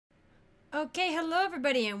Okay, hello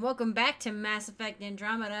everybody and welcome back to Mass Effect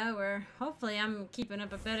Andromeda, where hopefully I'm keeping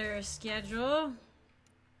up a better schedule.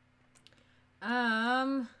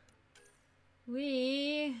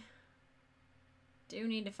 We do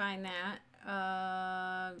need to find that.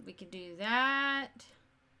 We could do that.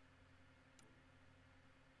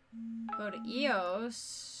 Go to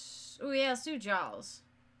EOS. Oh yeah, let's do Jaal's.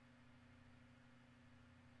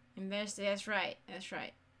 Investigate, that's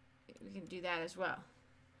right, We can do that as well.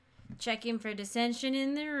 Checking for dissension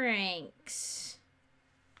in the ranks.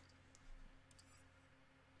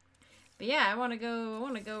 But yeah, I want to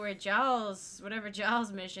go where Jaal's, whatever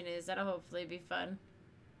Jaal's mission is. That'll hopefully be fun.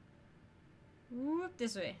 Whoop,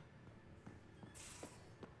 this way.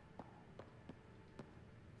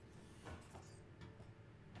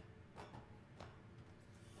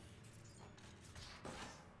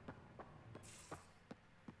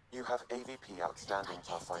 You have AVP outstanding,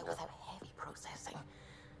 Pathfinder. Without heavy processing.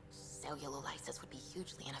 Cellulolysis would be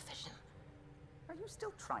hugely inefficient. Are you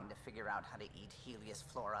still trying to figure out how to eat Helios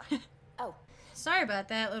flora? Oh. Sorry about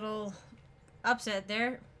that little upset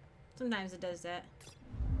there. Sometimes it does that.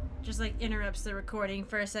 Just like interrupts the recording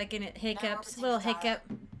for a second. It hiccups. Little hiccup.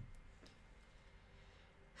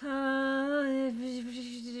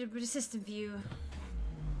 System view.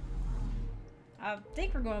 I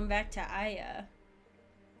think we're going back to Aya.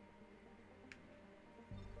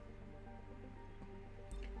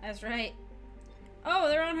 That's right. Oh,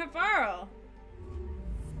 they're on Havarl.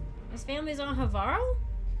 His family's on Havarl?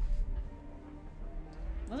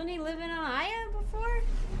 Wasn't he living on Aya before?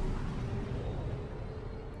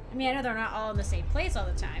 I mean, I know they're not all in the same place all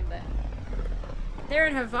the time, but if they're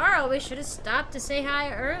in Havarl, we should have stopped to say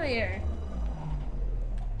hi earlier.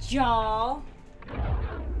 Jaal.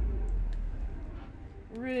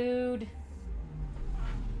 Rude.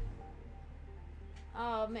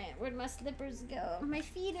 Oh man, where'd my slippers go? My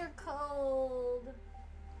feet are cold.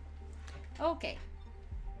 Okay.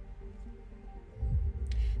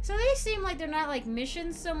 So they seem like they're not like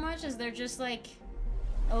missions so much as they're just like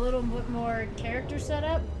a little bit more character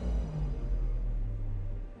setup.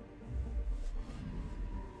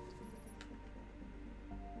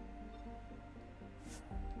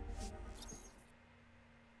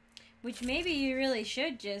 Which maybe you really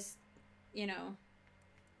should just, you know,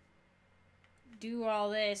 do all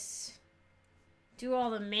this, do all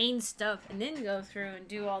the main stuff, and then go through and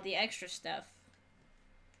do all the extra stuff.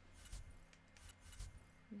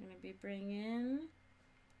 We're gonna be bringing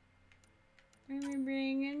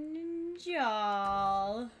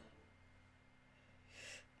Jaal.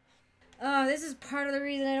 Oh, this is part of the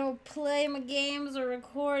reason I don't play my games or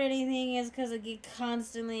record anything is because I get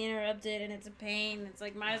constantly interrupted and it's a pain. It's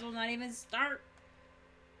like, might as well not even start.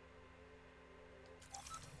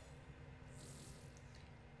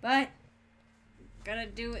 But, gonna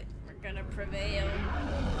do it. We're gonna prevail.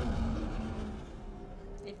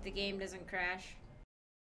 If the game doesn't crash.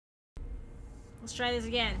 Let's try this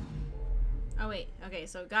again. Oh wait, okay,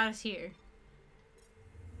 so it got us here.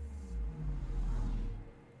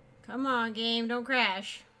 Come on, game, don't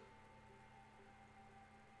crash.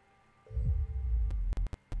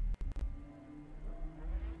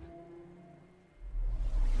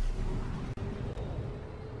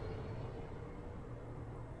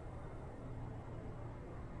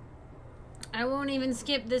 I won't even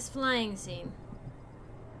skip this flying scene.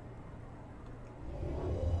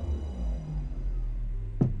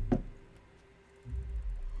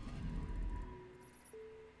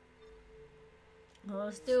 Well,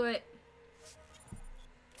 let's do it.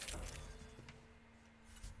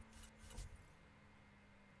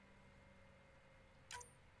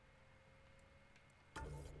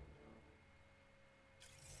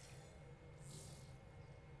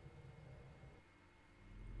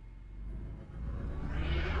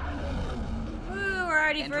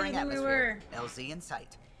 Further than we were. LZ in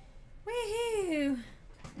sight. Woohoo!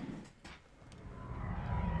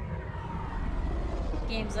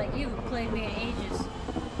 Games like you have played me in ages.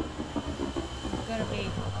 Gonna be.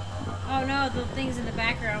 Oh no, the things in the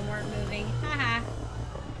background weren't moving. Haha.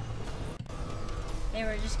 They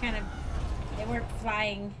were just kind of. They weren't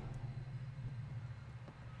flying.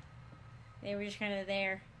 They were just kind of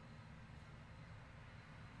there.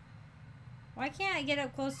 Why can't I get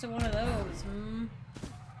up close to one of those?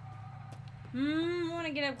 I want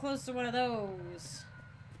to get up close to one of those.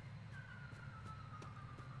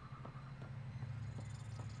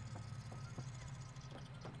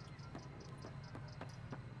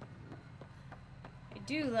 I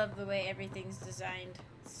do love the way everything's designed.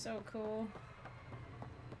 It's so cool.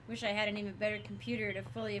 Wish I had an even better computer to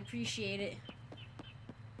fully appreciate it.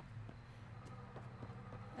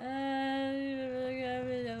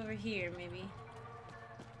 here, maybe.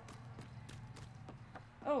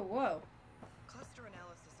 Oh, whoa. Cluster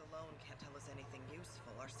analysis alone can't tell us anything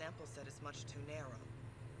useful. Our sample set is much too narrow.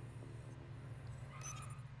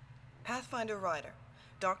 Pathfinder Ryder,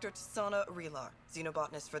 Dr. Tsana Relar,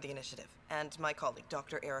 xenobotanist for the Initiative, and my colleague,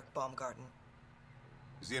 Dr. Eric Baumgarten.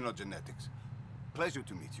 Xenogenetics. Pleasure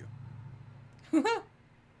to meet you.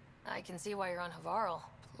 I can see why you're on Havarl.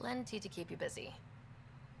 Plenty to keep you busy.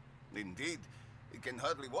 Indeed. It can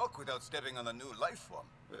hardly walk without stepping on a new life form.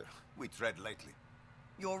 We tread lightly.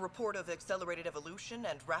 Your report of accelerated evolution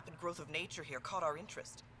and rapid growth of nature here caught our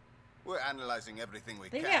interest. We're analyzing everything we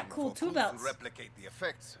They can got cool for tool proof belts. to replicate the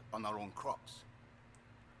effects on our own crops.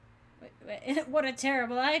 Wait, what a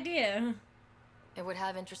terrible idea. It would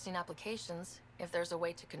have interesting applications if there's a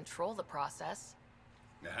way to control the process.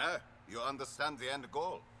 You understand the end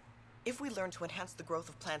goal. If we learn to enhance the growth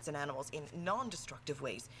of plants and animals in non-destructive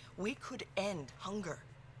ways, we could end hunger.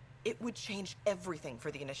 It would change everything for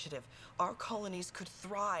the Initiative. Our colonies could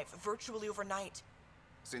thrive virtually overnight.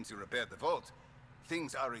 Since you repaired the vault,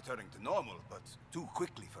 things are returning to normal, but too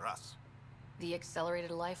quickly for us. The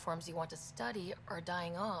accelerated life forms you want to study are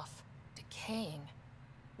dying off, decaying.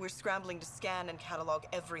 We're scrambling to scan and catalog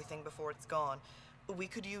everything before it's gone. We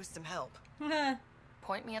could use some help.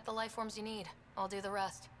 Point me at the life forms you need. I'll do the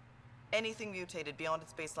rest. Anything mutated beyond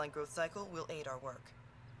its baseline growth cycle will aid our work.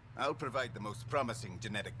 I'll provide the most promising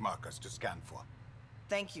genetic markers to scan for.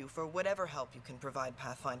 Thank you for whatever help you can provide,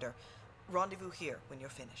 Pathfinder. Rendezvous here when you're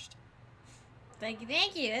finished. Thank you,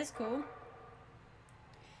 thank you. That's cool.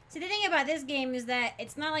 See, the thing about this game is that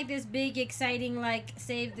it's not like this big, exciting, like,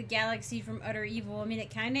 save the galaxy from utter evil. I mean,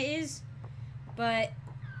 it kind of is. But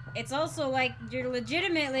it's also, like, you're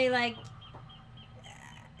legitimately, like,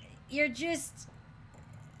 you're just,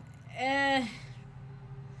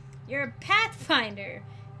 you're a pathfinder.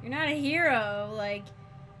 You're not a hero. Like,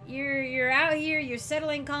 you're out here, you're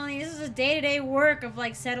settling colonies. This is a day-to-day work of,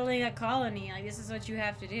 like, settling a colony. Like, this is what you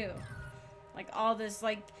have to do. Like, all this,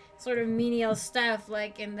 like, sort of menial stuff,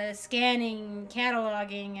 like, in the scanning,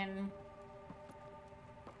 cataloging, and...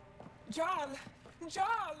 Jaal!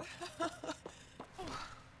 Jaal!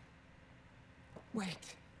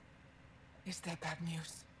 Wait. Is that bad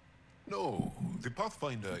news? No, the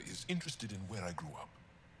Pathfinder is interested in where I grew up.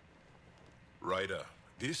 Ryder,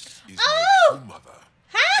 this is my true mother.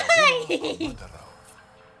 Hi!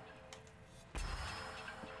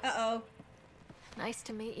 Uh-oh. Nice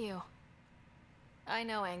to meet you. I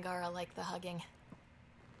know Angara liked the hugging.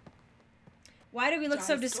 Why do we look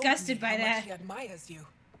so Jaal told disgusted me by how that? much he admires you.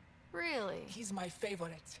 Really? He's my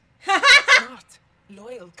favorite. Smart,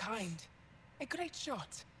 loyal, kind. A great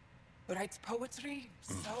shot. Writes poetry,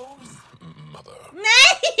 sews. Mother.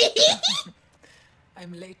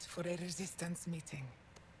 I'm late for a resistance meeting.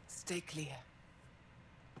 Stay clear.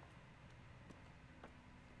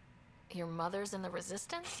 Your mother's in the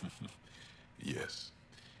Resistance? Yes.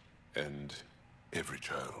 And every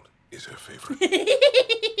child is her favorite.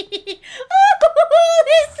 Oh,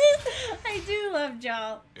 this is... I do love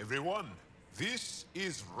Jaal. Everyone, this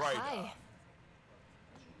is Ryder. Hi.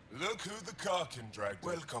 Look who the car can drag.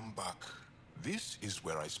 Welcome back. This is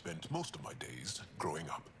where I spent most of my days growing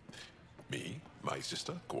up. Me, my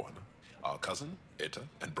sister, Guana, our cousin, Etta,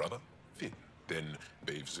 and brother, Finn. Then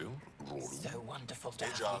Bavzil, Rolu. So wonderful to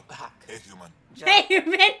Hey, have Jaal. you back. Hey, human. Hey,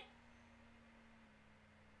 man.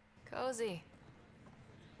 Cozy.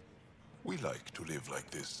 We like to live like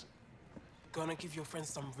this. Gonna give your friends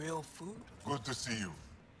some real food? Good to see you.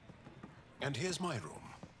 And here's my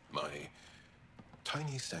room. My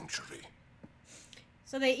tiny sanctuary.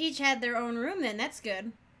 So they each had their own room then. That's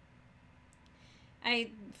good.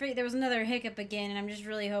 There was another hiccup again, and I'm just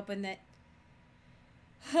really hoping that...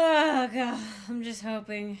 Oh, God. I'm just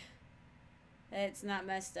hoping that it's not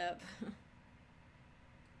messed up.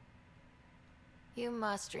 You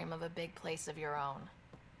must dream of a big place of your own.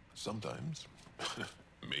 Sometimes.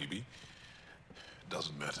 Maybe.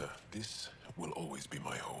 Doesn't matter. This will always be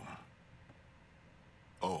my home.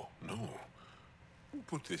 Oh, no.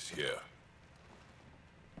 Put this here.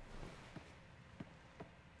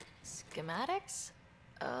 Schematics?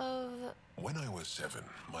 Of... When I was 7,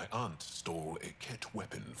 my aunt stole a Ket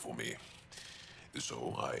weapon for me.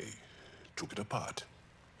 So I took it apart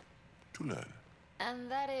to learn. And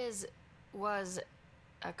that was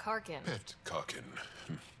a Karkin. Pet Karkin.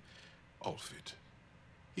 Alfit.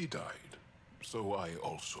 He died. So I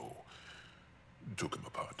also took him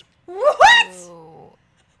apart. What? To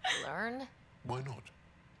learn? Why not?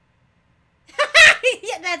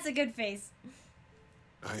 Yeah, that's a good face.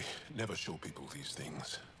 I never show people these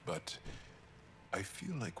things, but I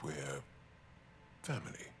feel like we're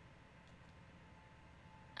family.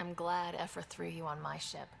 I'm glad Ephra threw you on my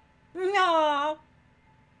ship. No.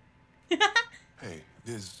 Hey,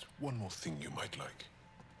 there's one more thing you might like.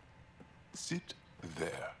 Sit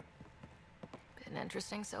there. Been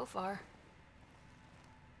interesting so far.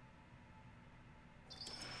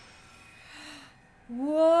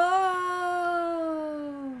 Whoa.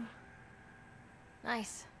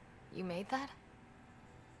 Nice. You made that?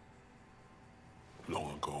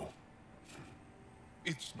 Long ago.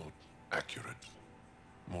 It's not accurate.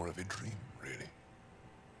 More of a dream, really.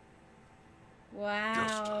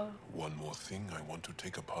 Just Wow. one more thing I want to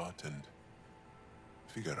take apart and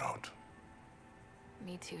figure out.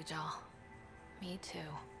 Me too, Jaal. Me too.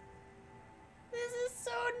 This is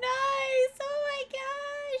so nice. Oh my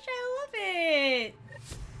gosh, I love it.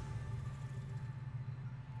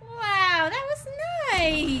 Wow, that was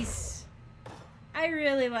nice. I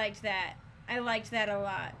really liked that. I liked that a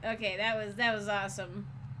lot. Okay, that was awesome.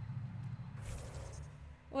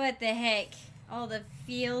 What the heck? All the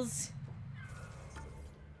feels.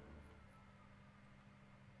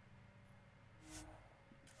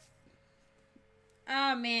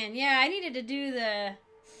 Oh man, yeah, I needed to do the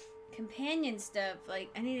companion stuff. Like,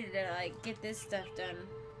 I needed to like get this stuff done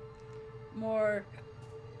more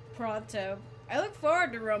pronto. I look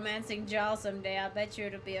forward to romancing Jaal someday. I'll bet you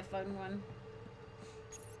it'll be a fun one.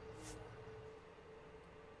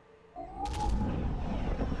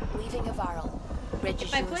 Leaving Avaril.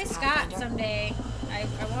 If I play Scott someday, I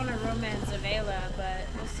want to romance Avela, but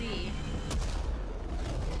we'll see.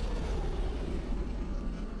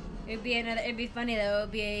 It'd be funny though.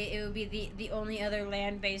 It would be the only other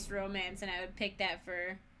land-based romance, and I would pick that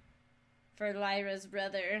for Lyra's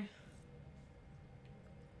brother.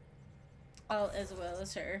 All as well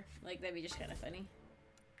as her. Like, that'd be just kind of funny.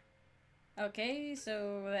 Okay,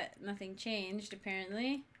 so that nothing changed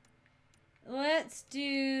apparently. Let's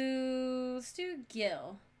do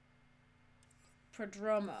Gil.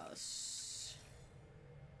 Prodromos.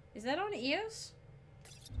 Is that on Eos?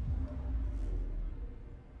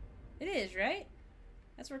 It is, right?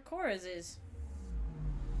 That's where Korra's is.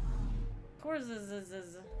 Korra's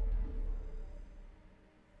is.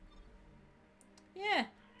 Yeah.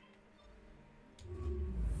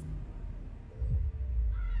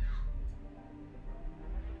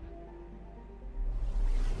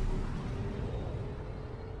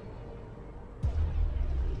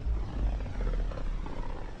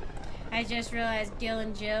 I just realized Gil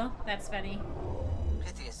and Jill. That's funny.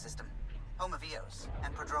 Pythias system, home of Eos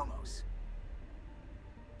and Prodromos.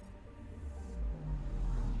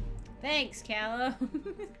 Thanks, Callow.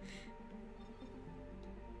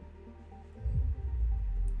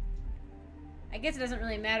 I guess it doesn't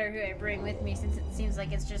really matter who I bring with me, since it seems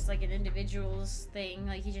like it's just like an individual's thing.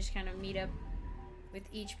 Like, you just kind of meet up with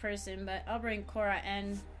each person. But I'll bring Korra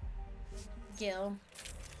and Gil,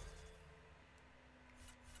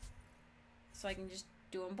 so I can just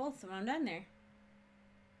do them both when I'm done there.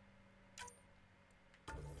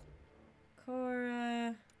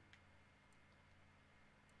 Korra.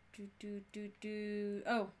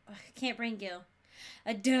 Oh, I can't bring Gil.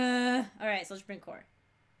 Duh. Alright, so let's bring Korra.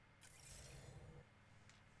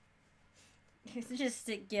 Just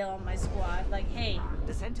stick Gil on my squad. Like, hey,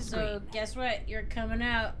 so guess what? You're coming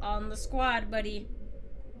out on the squad, buddy.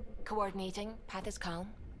 Coordinating. Path is calm.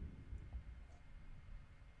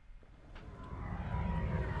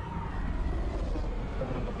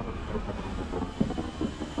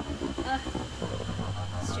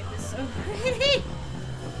 This ship is so pretty.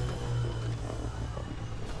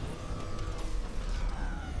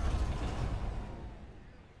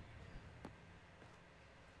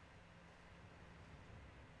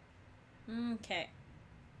 Okay.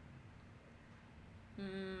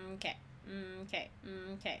 Okay.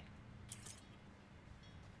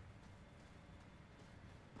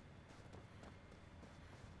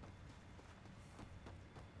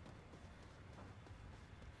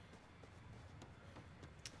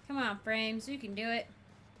 Come on, Frames, you can do it.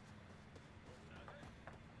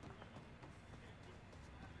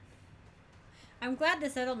 I'm glad the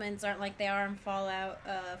settlements aren't like they are in Fallout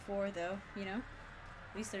 4, though, you know?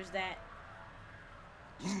 At least there's that.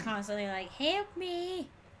 Just constantly like, help me!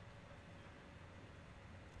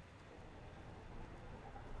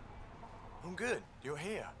 I'm good. You're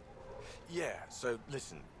here. Yeah, so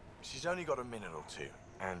listen, she's only got a minute or two,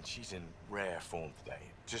 and she's in rare form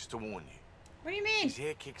today, just to warn you. What do you mean? She's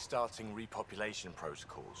here kickstarting repopulation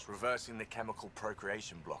protocols, reversing the chemical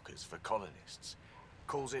procreation blockers for colonists.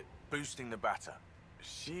 Calls it boosting the batter.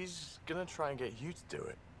 She's gonna try and get you to do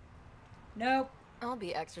it. Nope. I'll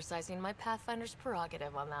be exercising my Pathfinder's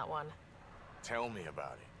prerogative on that one. Tell me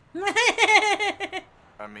about it.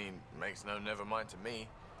 I mean, makes no never mind to me.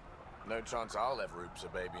 No chance I'll ever oops a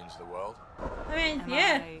baby into the world. I mean, Am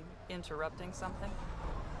yeah. I interrupting something?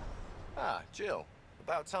 Ah, Jill.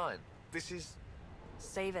 About time. This is...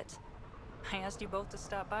 Save it. I asked you both to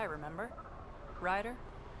stop by, remember? Ryder,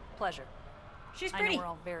 pleasure. She's I pretty. know we're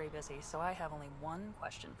all very busy, so I have only one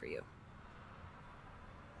question for you.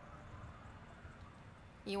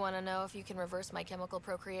 You want to know if you can reverse my chemical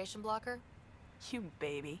procreation blocker? You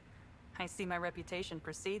baby. I see my reputation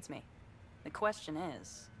precedes me. The question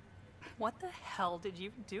is, what the hell did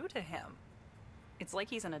you do to him? It's like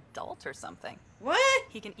he's an adult or something. What?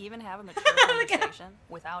 He can even have a mature Look at- conversation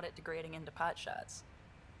without it degrading into pot shots.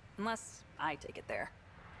 Unless I take it there.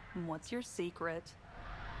 What's your secret?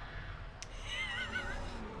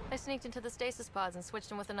 I sneaked into the stasis pods and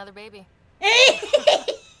switched him with another baby.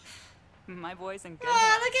 My boy's in good Oh,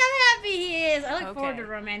 hands. look how happy he is. I look forward to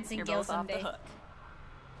Okay, romancing you're Gil both off the someday. hook.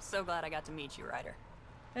 So glad I got to meet you, Ryder.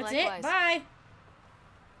 That's Likewise. it. Bye.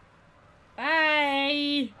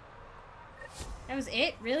 Bye. That was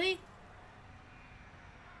it? Really?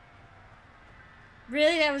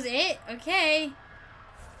 Really? That was it? Okay.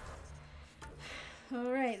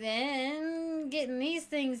 Alright then. Getting these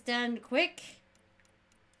things done quick.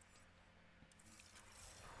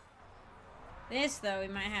 This, though, we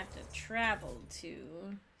might have to travel to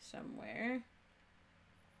somewhere.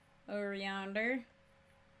 Over yonder.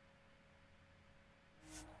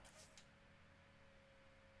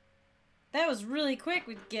 That was really quick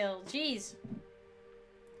with Gil. Jeez.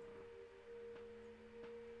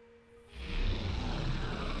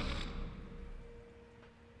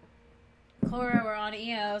 Cora, we're on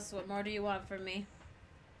EOS. What more do you want from me?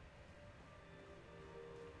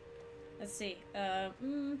 Let's see. Well,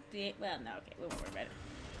 no, okay, we won't worry about it.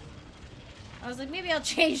 I was like, maybe I'll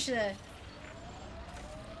change the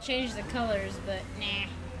colors, but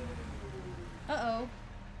nah. Uh-oh.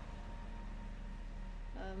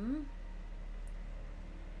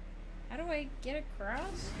 How do I get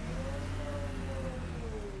across?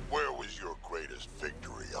 Where was your greatest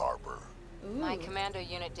victory, Harper? Ooh. My commando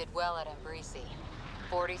unit did well at Embrisi.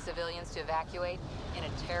 40 civilians to evacuate in a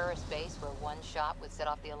terrorist base where one shot would set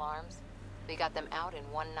off the alarms. We got them out in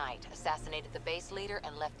one night, assassinated the base leader,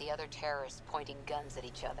 and left the other terrorists pointing guns at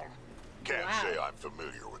each other. Can't Wow. say I'm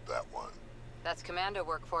familiar with that one. That's commando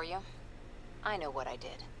work for you. I know what I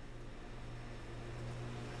did.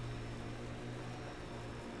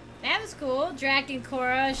 That was cool. Drac and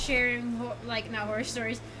Cora sharing, not horror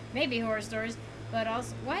stories, maybe horror stories, but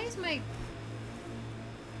also, why is my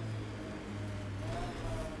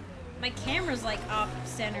camera's like off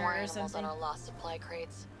center More or animals on something? our lost supply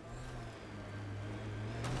crates.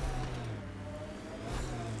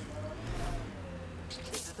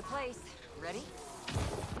 This is the place. Ready?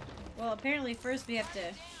 Well, apparently first we have to.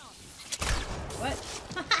 What?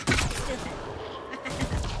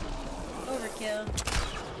 Overkill.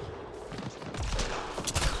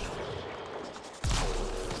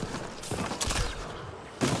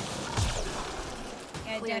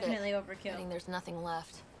 Yeah, Cleared it. definitely I overkill. think there's nothing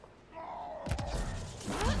left.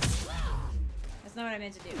 That's not what I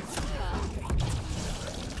meant to do.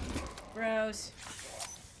 Gross.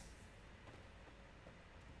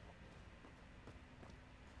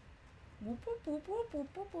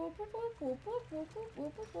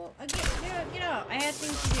 Get out. I have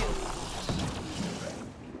things to do.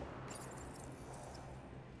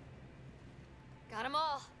 Got them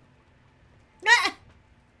all. Ah!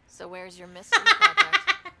 So where's your mystery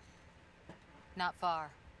project? Not far.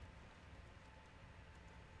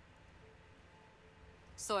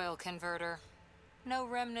 Soil converter. No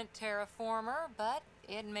remnant terraformer, but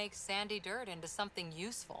it makes sandy dirt into something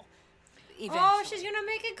useful. Eventually. Oh, she's gonna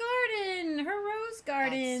make a garden. Her rose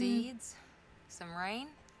garden. Add seeds, some rain,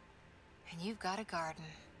 and you've got a garden.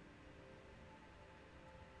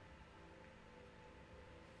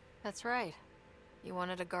 That's right. You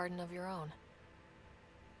wanted a garden of your own.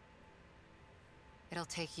 It'll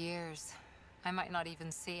take years. I might not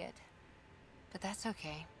even see it. But that's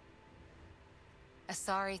okay.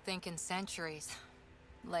 Asari think in centuries.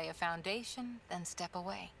 Lay a foundation, then step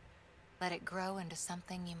away. Let it grow into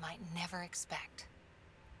something you might never expect.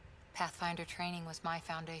 Pathfinder training was my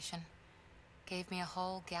foundation. Gave me a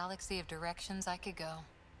whole galaxy of directions I could go.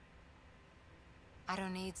 I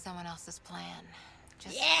don't need someone else's plan.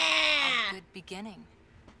 Just a good beginning.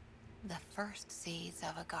 The first seeds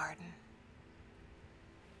of a garden.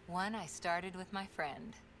 One I started with my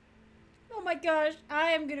friend. Oh my gosh,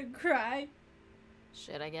 I am gonna cry.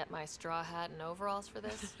 Should I get my straw hat and overalls for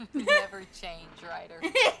this? Never change, Ryder.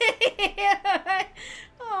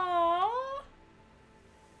 Aww.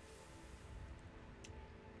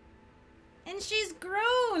 And she's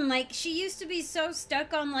grown. Like, she used to be so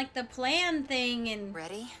stuck on, like, the plan thing and...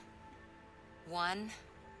 Ready? 1,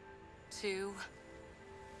 2...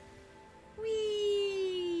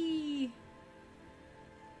 Whee!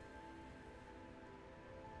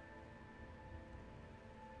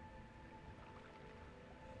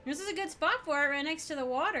 This is a good spot for it, right next to the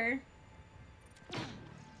water.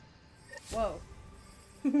 Whoa.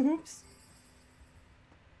 Oops.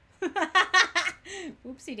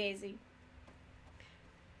 Oopsie daisy.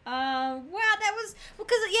 Well, that was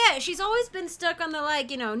because yeah, she's always been stuck on the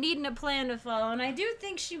like, you know, needing a plan to follow, and I do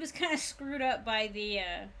think she was kind of screwed up by the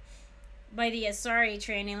Asari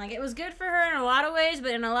training. Like, it was good for her in a lot of ways,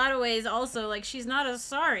 but in a lot of ways also, like, she's not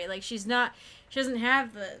Asari. Like, she doesn't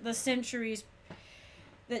have the centuries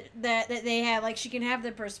that they have. Like, she can have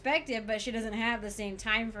the perspective, but she doesn't have the same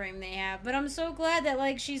time frame they have. But I'm so glad that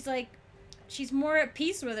like she's more at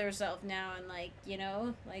peace with herself now, and like, you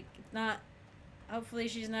know, like, not, hopefully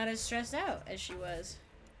she's not as stressed out as she was.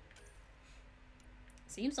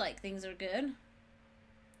 Seems like things are good.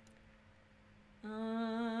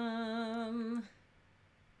 On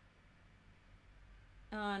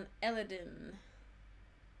Eladin.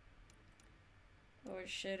 Or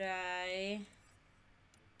should I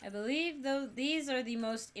believe though these are the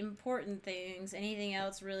most important things. Anything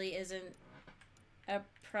else really isn't a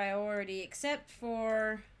priority except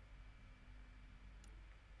for,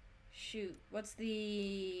 shoot, what's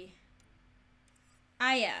the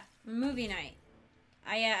Aya, movie night.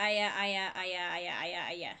 Aya.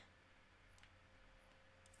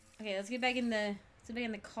 Okay, let's get back in the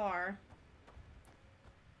car.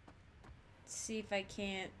 Let's see if I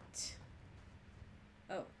can't.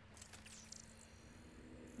 Oh.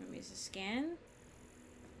 Let me use a scan.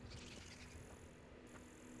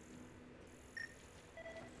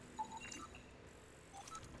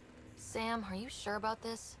 Sam, are you sure about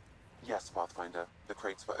this? Yes, Pathfinder. The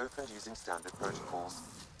crates were opened using standard protocols.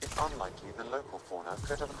 It's unlikely the local fauna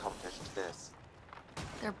could have accomplished this.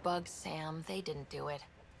 They're bugs, Sam. They didn't do it.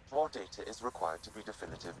 More data is required to be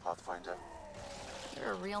definitive, Pathfinder.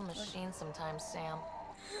 You're a real machine sometimes, Sam.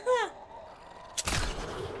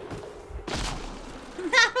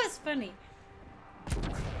 That was funny.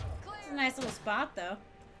 It's a nice little spot, though.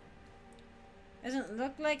 Doesn't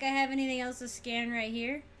look like I have anything else to scan right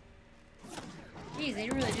here. Jeez, they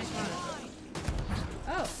really just want to...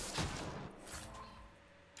 Oh.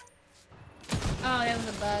 Oh, that was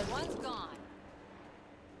a bug. One's gone.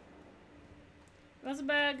 That was a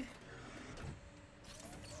bug.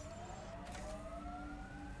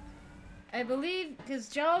 I believe, because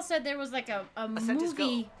Jaal said there was like a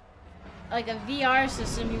movie, like a VR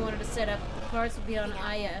system you wanted to set up. The parts would be on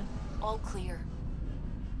Aya. All clear.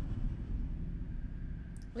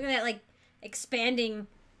 Look at that, like, expanding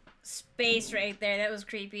space right there. That was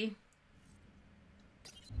creepy.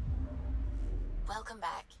 Welcome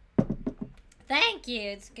back. Thank you.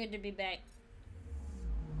 It's good to be back.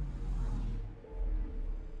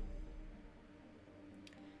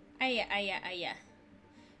 Aya.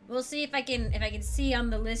 We'll see if I can see on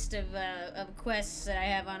the list of quests that I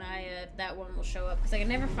have on Aya if that one will show up, because I can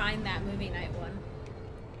never find that movie night one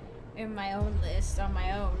in my own list on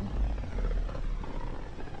my own.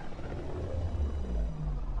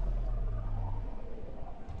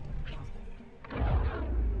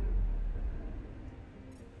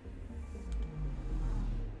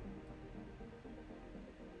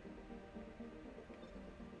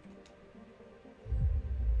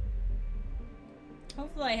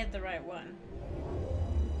 Hopefully I hit the right one.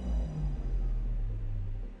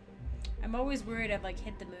 I'm always worried I've like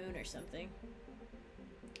hit the moon or something.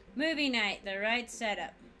 Movie night, the right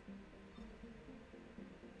setup.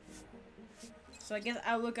 So I guess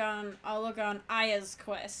I'll look on Aya's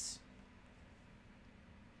quests.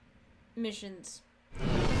 Missions.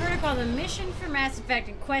 Protocol, the mission for Mass Effect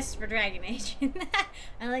and quests for Dragon Age.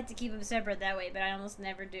 I like to keep them separate that way, but I almost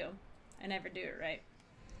never do. I never do it right.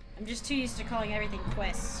 I'm just too used to calling everything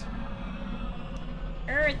quests.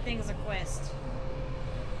 Everything's a quest.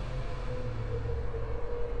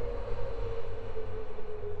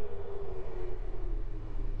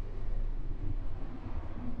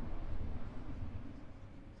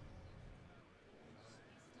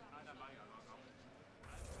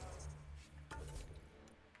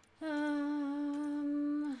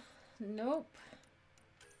 Nope.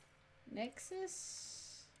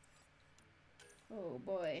 Nexus? Oh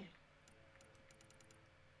boy.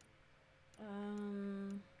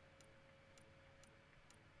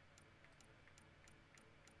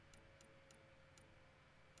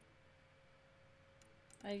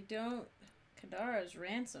 I don't... Kadara's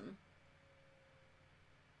ransom.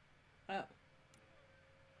 Oh.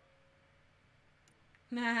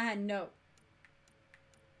 Nah, no.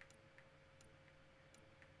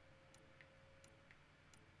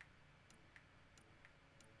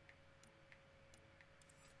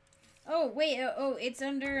 Oh, wait, oh, it's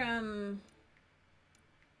under,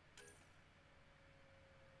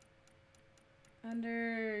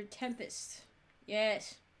 under Tempest.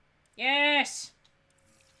 Yes. Yes!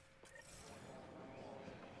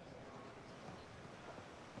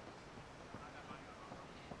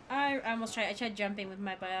 I tried jumping with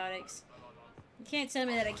my biotics. You can't tell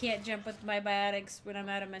me that I can't jump with my biotics when I'm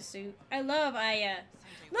out of my suit. I love Aya.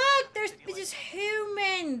 Look, there's just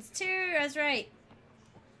humans too. That's right.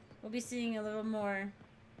 We'll be seeing a little more.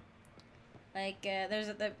 Like,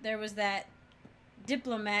 there was that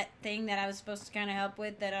diplomat thing that I was supposed to kind of help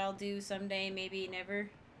with that I'll do someday, maybe never.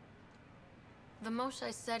 The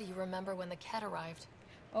Moshae said you remember when the Ket arrived.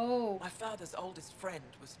 Oh. My father's oldest friend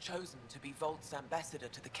was chosen to be Volt's ambassador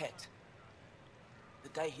to the Ket. The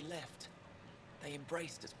day he left, they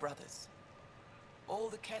embraced as brothers. All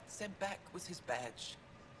the Ket sent back was his badge,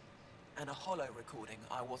 and a holo recording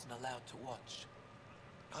I wasn't allowed to watch.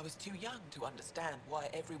 I was too young to understand why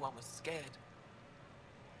everyone was scared.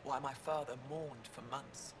 Why my father mourned for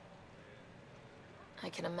months. I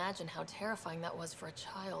can imagine how terrifying that was for a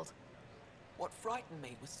child. What frightened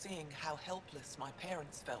me was seeing how helpless my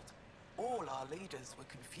parents felt. All our leaders were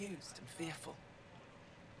confused and fearful.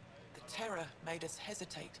 The terror made us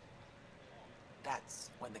hesitate. That's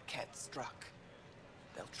when the Ket struck.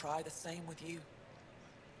 They'll try the same with you.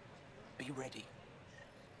 Be ready.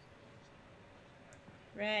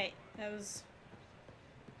 Right, that was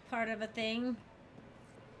part of a thing.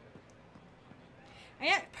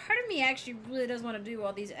 Part of me actually really does want to do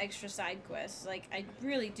all these extra side quests. Like, I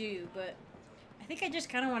really do, but I think I just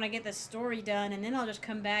kind of want to get the story done, and then I'll just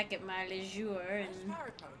come back at my leisure and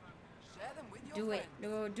do it.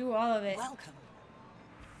 Do all of it. Welcome.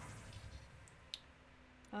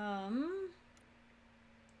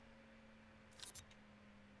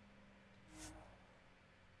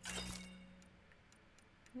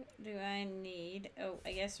 What do I need? Oh,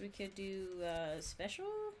 I guess we could do special?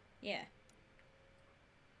 Yeah.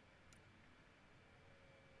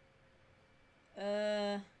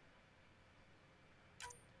 I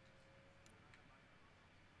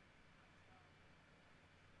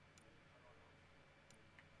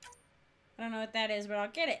don't know what that is, but I'll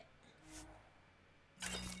get it.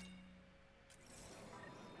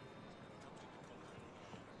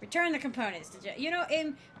 Return the components to Jaal. You know,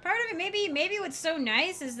 in part of it, maybe what's so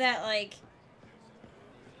nice is that, like,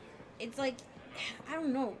 it's like, I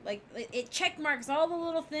don't know, like, it check marks all the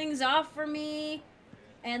little things off for me,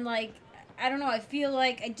 and, like, I don't know, I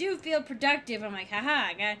do feel productive. I'm like, haha,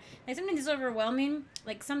 I got,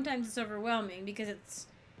 like, sometimes it's overwhelming, because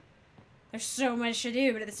there's so much to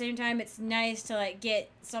do, but at the same time, it's nice to, like, get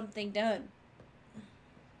something done.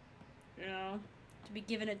 You know? To be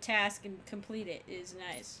given a task and complete it is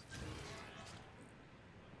nice.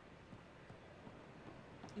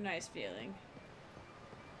 Nice feeling.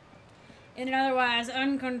 In an otherwise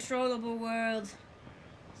uncontrollable world.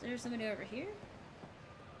 Is there somebody over here?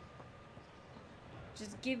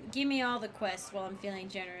 Just give me all the quests while I'm feeling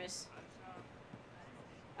generous.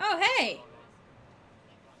 Oh, hey!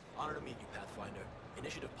 Honor to meet you, Pathfinder.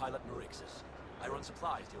 Initiative Pilot Marixus. I run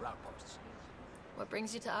supplies to your outposts. What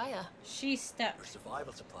brings you to Aya? She's stuck. For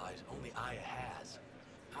survival supplies, only Aya has.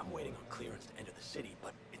 I'm waiting on clearance to enter the city,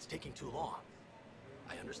 but it's taking too long.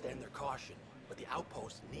 I understand their caution, but the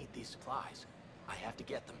outposts need these supplies. I have to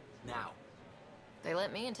get them, now. They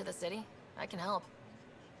let me into the city. I can help.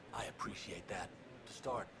 I appreciate that. To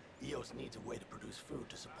start, EOS needs a way to produce food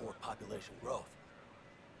to support population growth.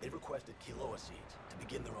 They've requested quinoa seeds to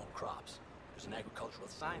begin their own crops. There's an agricultural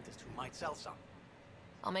scientist who might sell some.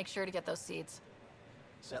 I'll make sure to get those seeds.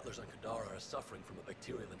 Settlers on Kadara are suffering from a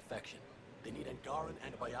bacterial infection. They need Angaran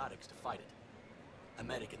antibiotics to fight it. A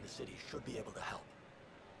medic in the city should be able to help.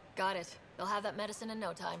 Got it. They'll have that medicine in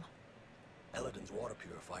no time. Eladin's water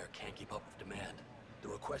purifier can't keep up with demand.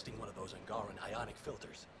 They're requesting one of those Angaran ionic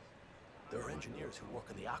filters. There are engineers who work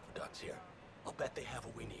on the aqueducts here. I'll bet they have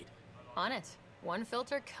what we need. On it. One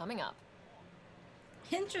filter coming up.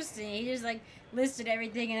 Interesting. He just, like, listed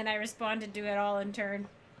everything and then I responded to it all in turn.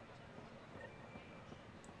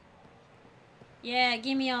 Yeah,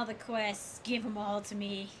 give me all the quests. Give them all to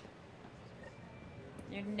me.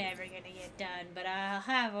 They're never gonna get done, but I'll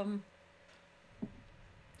have them.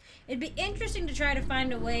 It'd be interesting to try to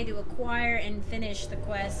find a way to acquire and finish the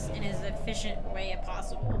quests in as efficient way as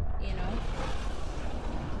possible, you know?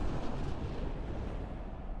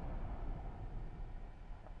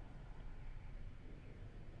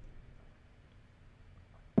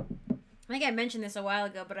 I think I mentioned this a while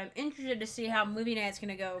ago, but I'm interested to see how movie night's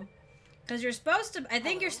gonna go. Because you're supposed to, I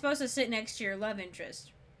think you're supposed to sit next to your love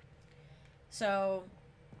interest. So,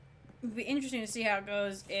 it'd be interesting to see how it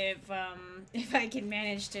goes if I can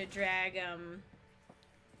manage to drag,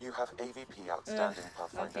 You have AVP outstanding,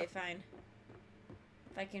 Pathfinder. Okay, fine.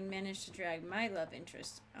 If I can manage to drag my love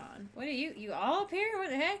interest on. What are you all up here?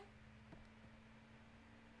 What the heck?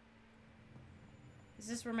 Is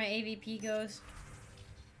this where my AVP goes?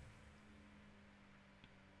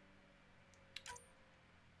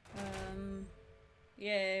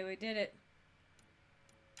 Yay, we did it.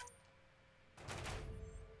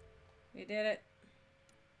 We did it.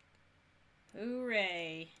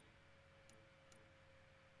 Hooray.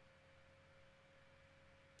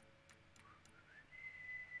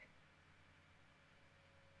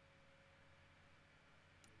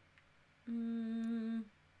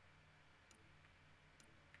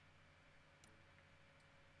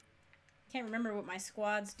 Can't remember what my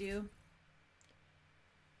squads do.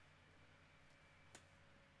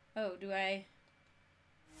 Oh, do I?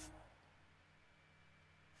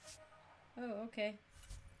 Oh, okay.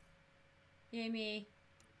 Yay me.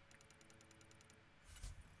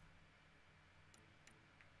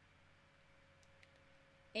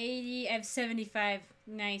 I have 75.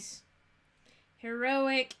 Nice.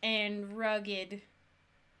 Heroic and rugged.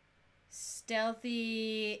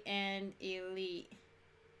 Stealthy and elite.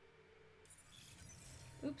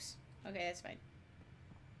 Oops. Okay, that's fine.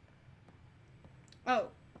 Oh.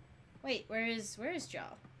 Wait, where is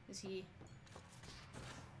Jaal? Is he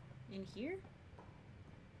in here?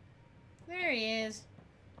 There he is.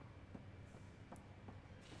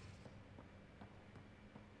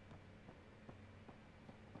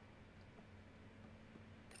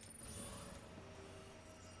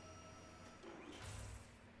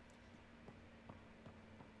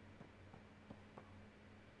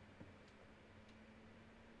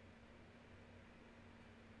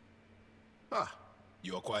 Ah,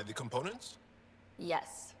 you acquired the components?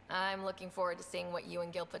 Yes. I'm looking forward to seeing what you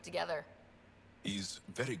and Gil put together. He's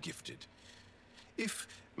very gifted.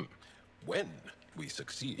 When we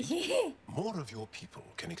succeed, more of your people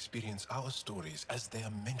can experience our stories as they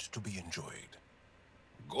are meant to be enjoyed.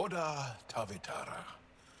 Goda Tavitara,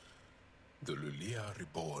 the Lulia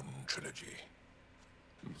Reborn trilogy.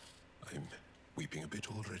 I'm weeping a bit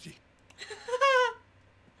already.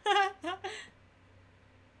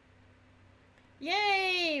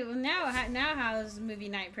 Yay! Well, now how's movie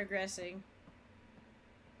night progressing?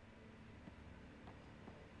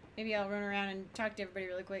 Maybe I'll run around and talk to everybody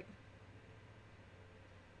really quick.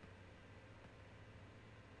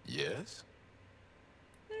 Yes?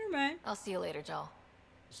 Never mind. I'll see you later, Jaal.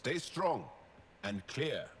 Stay strong and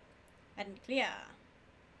clear. And clear.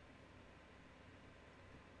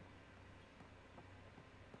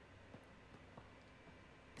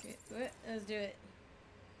 Let's do it.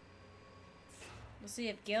 We'll see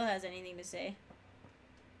if Gil has anything to say.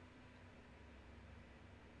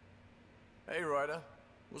 Hey, Ryder.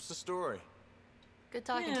 What's the story? Good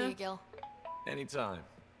talking to you, Gil. Anytime.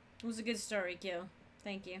 It was a good story, Gil.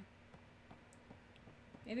 Thank you.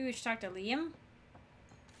 Maybe we should talk to Liam?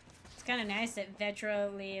 It's kind of nice that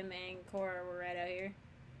Vetra, Liam, and Cora were right out here.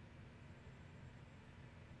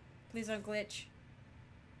 Please don't glitch.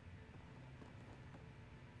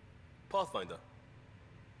 Pathfinder.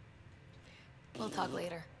 We'll talk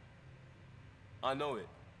later. I know it.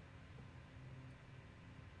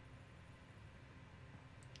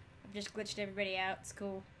 I've just glitched everybody out. It's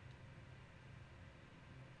cool.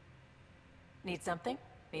 Need something?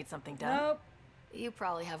 Need something done? Nope. You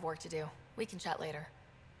probably have work to do. We can chat later.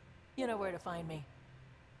 You know where to find me.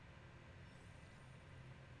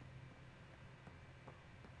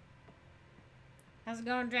 How's it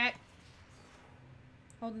going, Drac?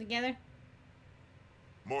 Holding together?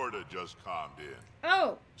 Morta just calmed in.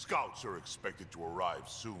 Oh! Scouts are expected to arrive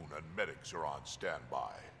soon and medics are on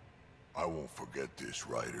standby. I won't forget this,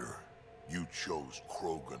 Ryder. You chose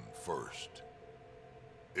Krogan first.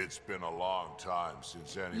 It's been a long time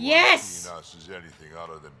since anyone's seen us as anything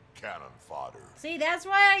other than cannon fodder. See, that's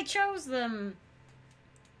why I chose them.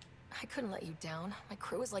 I couldn't let you down. My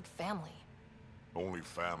crew is like family. Only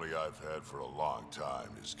family I've had for a long time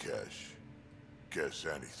is Kesh. Guess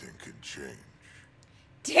anything can change.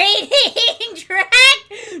 Dating Drac?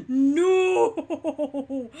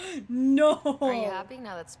 No! No! Are you happy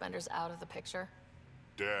now that Spender's out of the picture?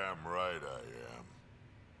 Damn right I am.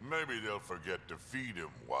 Maybe they'll forget to feed him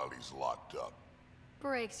while he's locked up.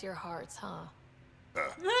 Breaks your hearts, huh?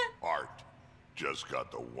 Heart. Just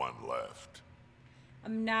got the one left.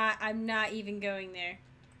 I'm not even going there.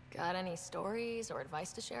 Got any stories or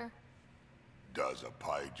advice to share? Does a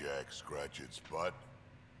pyjak scratch its butt?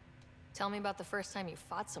 Tell me about the first time you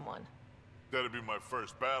fought someone. That'd be my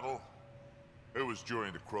first battle. It was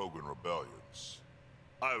during the Krogan rebellions.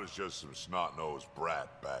 I was just some snot-nosed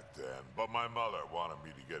brat back then, but my mother wanted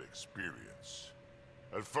me to get experience.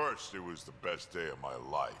 At first, it was the best day of my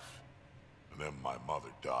life. And then my mother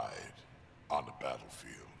died on the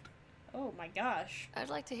battlefield. Oh my gosh. I'd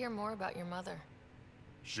like to hear more about your mother.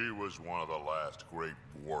 She was one of the last great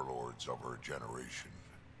warlords of her generation.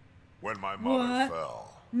 When my mother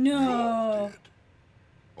fell, no, we all did.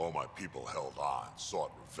 All my people held on,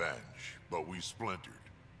 sought revenge, but we splintered.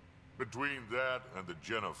 Between that and the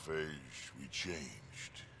Genophage, we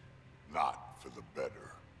changed. Not for the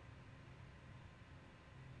better.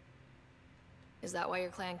 Is that why your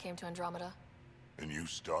clan came to Andromeda? And you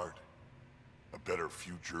start? A better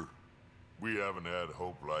future? We haven't had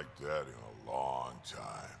hope like that in a long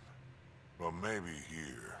time. But maybe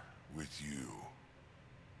here, with you,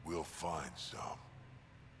 we'll find some.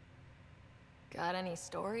 Got any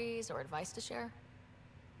stories or advice to share?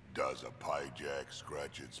 Does a pyjak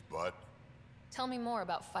scratch its butt? Tell me more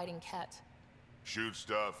about fighting Ket. Shoot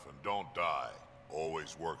stuff and don't die.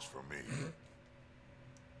 Always works for me.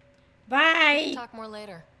 Bye! We can talk more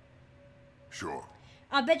later. Sure.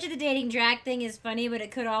 I'll bet you the dating drag thing is funny, but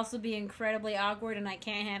it could also be incredibly awkward, and I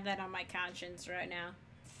can't have that on my conscience right now.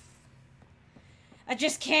 I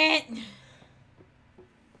just can't.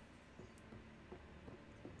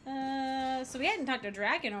 So we hadn't talked to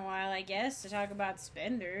Drac in a while, I guess, to talk about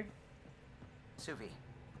Spender. Suvi,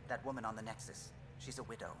 that woman on the Nexus, she's a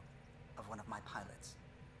widow of one of my pilots.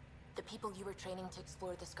 The people you were training to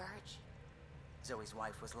explore the Scourge? Zoe's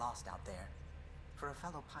wife was lost out there. For a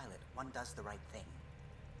fellow pilot, one does the right thing.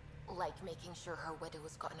 Like making sure her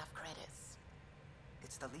widow's got enough credits.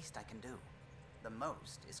 It's the least I can do. The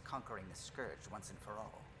most is conquering the Scourge once and for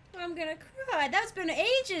all. I'm gonna cry. That's been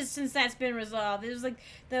ages since that's been resolved. It was like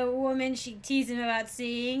the woman she teased him about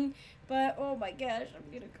seeing. But, oh my gosh,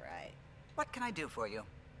 I'm gonna cry. What can I do for you?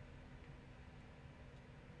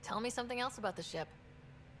 Tell me something else about the ship.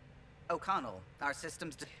 O'Connell, our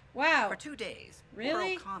systems... Wow. For 2 days,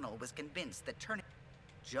 Really? poor O'Connell was convinced that turning...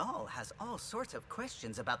 Jaal has all sorts of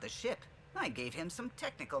questions about the ship. I gave him some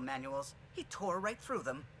technical manuals. He tore right through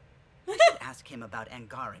them. We should ask him about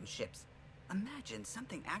Angaran ships. Imagine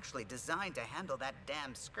something actually designed to handle that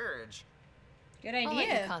damn Scourge. Good I'll let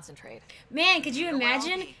you idea. concentrate. Man, could you You know where I'll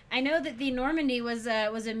imagine? be. I know that the Normandy was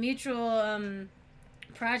a mutual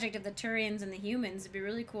project of the Turians and the humans. It'd be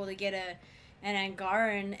really cool to get an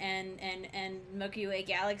Angaran and Milky Way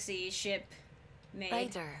Galaxy ship made.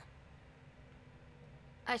 Later.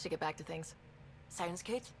 I should get back to things. Sounds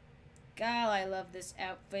good. God, I love this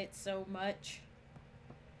outfit so much.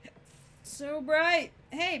 So bright.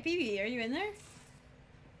 Hey, PB, are you in there?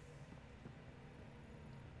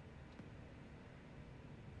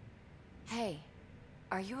 Hey,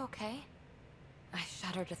 are you okay? I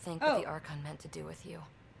shudder to think Oh. what the Archon meant to do with you.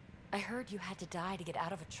 I heard you had to die to get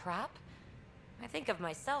out of a trap. I think of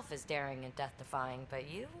myself as daring and death-defying, but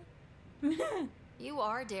you? You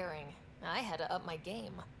are daring. I had to up my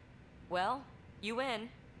game. Well, you win.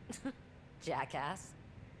 Jackass.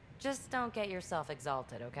 Just don't get yourself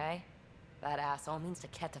exalted, okay? That asshole means to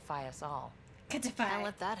ketify us all. Can't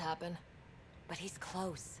let that happen. But he's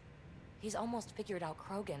close. He's almost figured out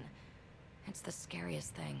Krogan. It's the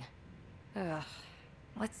scariest thing. Ugh.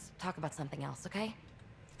 Let's talk about something else, okay?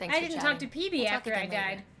 Thanks I for didn't chatting. talk to PB We'll talk after I again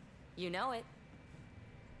later. died. You know it.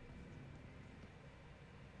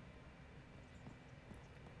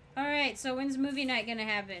 Alright, so when's movie night gonna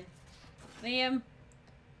happen? Liam,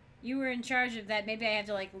 you were in charge of that. Maybe I have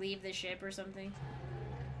to, like, leave the ship or something.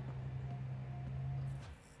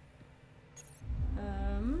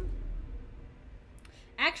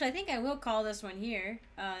 Actually, I think I will call this one here.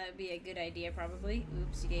 That'd be a good idea, probably.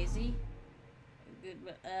 Oopsie daisy. Good,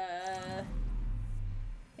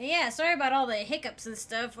 yeah, sorry about all the hiccups and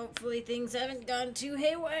stuff. Hopefully things haven't gone too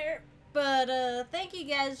haywire. But, thank you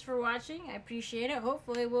guys for watching. I appreciate it.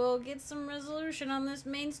 Hopefully we'll get some resolution on this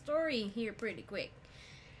main story here pretty quick.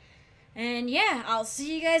 And yeah, I'll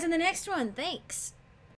see you guys in the next one. Thanks.